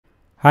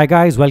Hi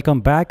guys,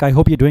 welcome back. I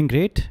hope you're doing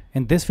great.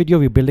 In this video,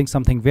 we're building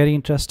something very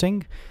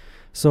interesting.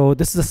 So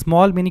this is a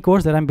small mini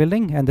course that I'm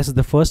building, and this is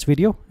the first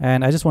video.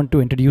 And I just want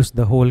to introduce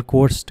the whole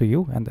course to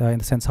you and in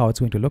the sense how it's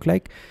going to look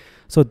like.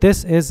 So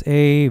this is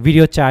a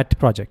video chat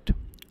project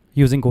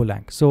using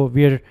GOLANG. So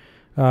we're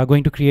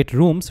going to create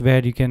rooms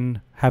where you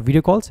can have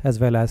video calls as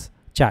well as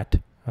chat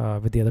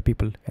with the other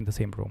people in the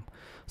same room.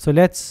 So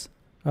let's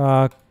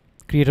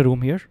create a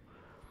room here.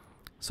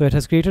 So it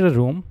has created a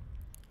room,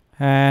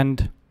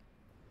 and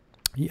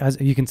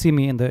as you can see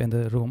me in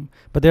the room,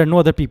 but there are no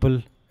other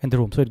people in the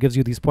room. So it gives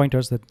you these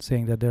pointers that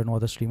saying that there are no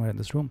other streamer in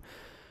this room.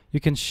 You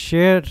can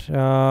share,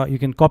 you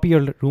can copy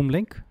your room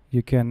link.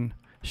 You can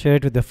share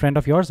it with a friend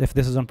of yours. If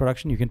this is on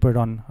production, you can put it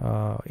on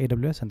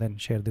AWS and then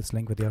share this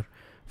link with your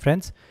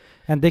friends,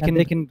 and they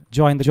can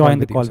join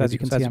the call. So as you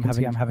can see,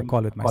 I'm having a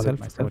call with myself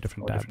through a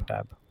different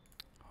tab.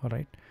 All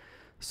right.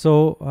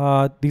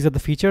 So these are the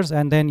features,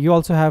 and then you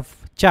also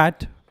have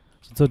chat.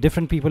 So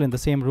different people in the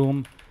same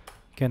room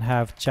can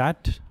have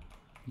chat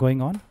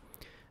going on,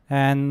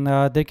 and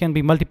there can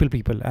be multiple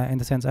people in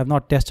the sense I've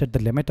not tested the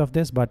limit of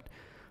this, but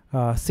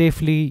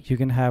safely you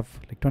can have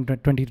like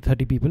 20 to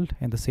 30 people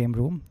in the same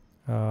room.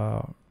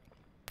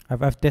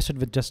 I've tested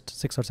with just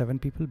 6 or 7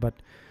 people, but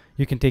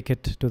you can take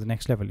it to the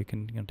next level. You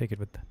can take it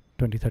with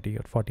 20, 30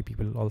 or 40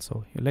 people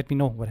also. You let me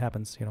know what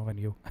happens when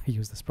you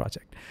use this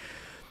project.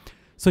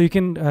 So you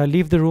can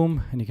leave the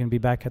room and you can be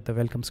back at the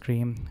welcome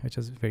screen, which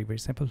is very, very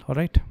simple. All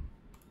right.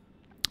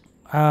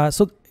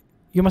 So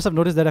you must have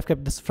noticed that I've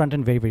kept this front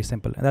end very, very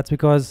simple. And that's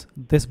because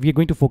we're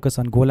going to focus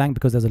on GOLANG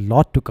because there's a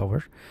lot to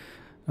cover.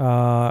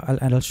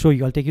 I'll show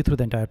you, I'll take you through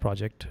the entire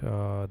project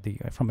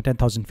from a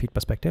 10,000 feet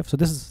perspective. So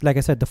this is, like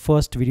I said, the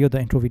first video, the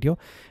intro video,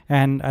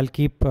 and I'll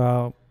keep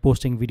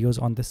posting videos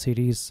on this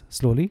series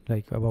slowly,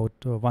 like about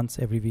once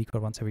every week or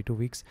once every 2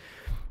 weeks.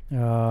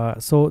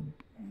 So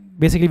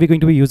basically we're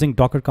going to be using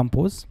Docker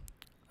Compose.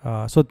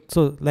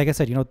 So like I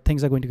said,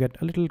 things are going to get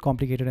a little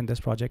complicated in this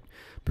project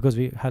because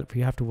we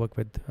have to work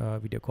with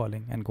video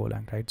calling and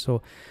GOLANG, right?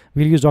 So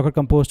we'll use Docker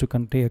Compose to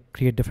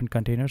create different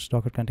containers,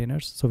 Docker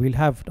containers. So we'll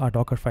have our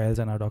Docker files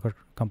and our Docker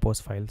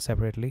Compose files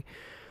separately.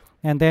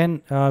 And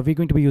then we're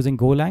going to be using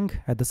GOLANG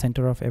at the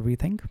center of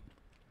everything,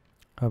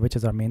 which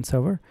is our main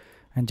server,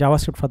 and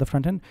JavaScript for the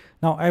front end.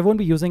 Now I won't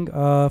be using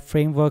a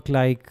framework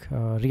like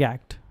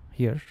React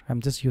here.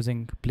 I'm just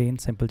using plain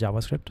simple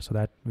JavaScript so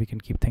that we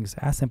can keep things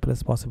as simple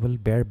as possible,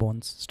 bare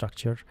bones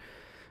structure.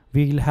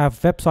 We'll have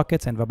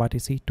websockets and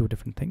webRTC, 2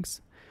 different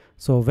things.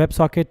 So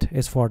WebSocket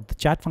is for the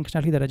chat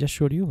functionality that I just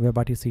showed you.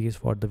 WebRTC is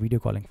for the video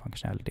calling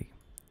functionality.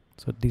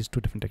 So these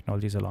 2 different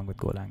technologies along with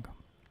GOLANG.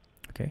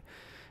 Okay.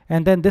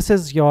 And then this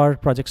is your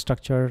project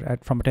structure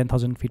from a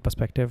 10,000 feet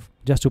perspective,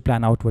 just to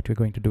plan out what we're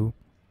going to do.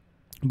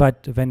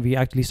 But when we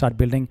actually start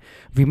building,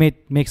 we may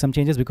make some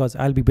changes because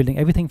I'll be building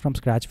everything from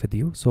scratch with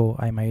you. So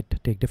I might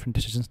take different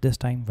decisions this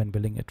time when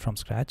building it from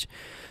scratch.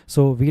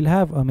 So we'll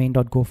have a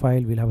main.go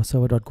file, we'll have a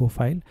server.go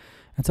file,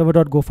 and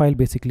server.go file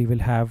basically will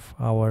have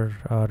our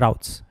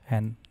routes,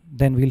 and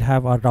then we'll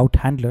have our route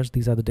handlers.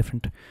 These are the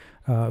different,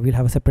 we'll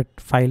have a separate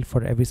file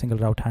for every single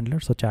route handler.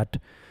 So chat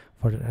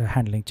for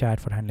handling chat,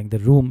 for handling the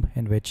room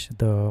in which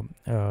the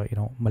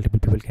multiple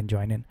people can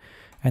join in,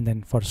 and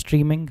then for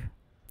streaming,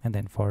 and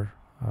then for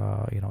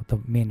the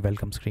main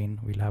welcome screen,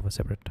 we'll have a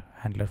separate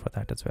handler for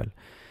that as well.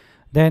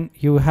 Then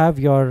you have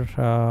your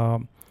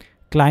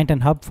client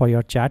and hub for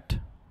your chat,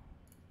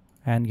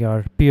 and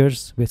your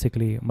peers,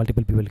 basically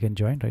multiple people can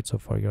join, right? So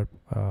for your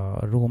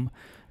room,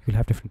 you'll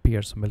have different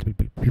peers, so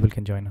multiple people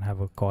can join and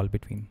have a call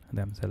between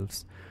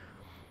themselves.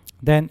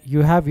 Then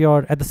you have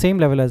your, at the same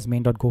level as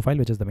main.go file,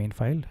 which is the main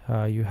file,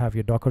 you have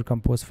your Docker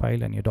Compose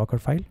file and your Docker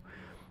file.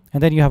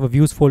 And then you have a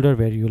views folder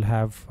where you'll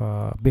have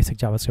basic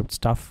JavaScript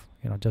stuff,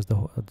 just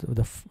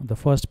the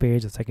first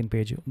page, the second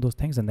page, those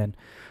things. And then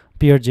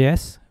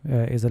peer.js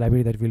is a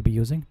library that we'll be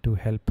using to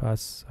help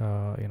us,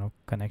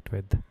 connect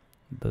with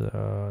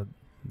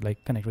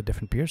connect with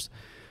different peers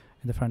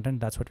in the front end.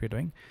 That's what we're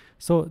doing.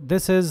 So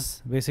this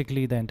is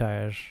basically the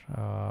entire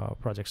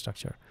project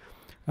structure.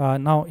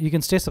 Now you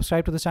can stay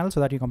subscribed to this channel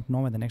so that you come to know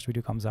when the next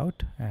video comes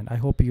out. And I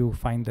hope you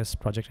find this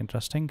project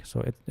interesting.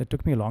 So it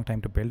took me a long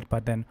time to build,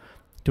 but then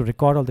to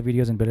record all the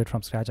videos and build it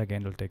from scratch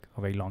again will take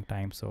a very long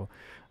time. So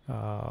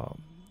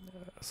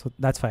so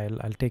that's why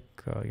I'll take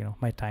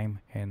my time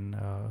in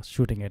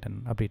shooting it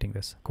and updating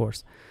this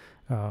course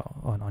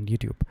on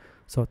YouTube.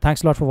 So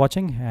thanks a lot for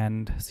watching,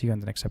 and see you in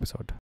the next episode.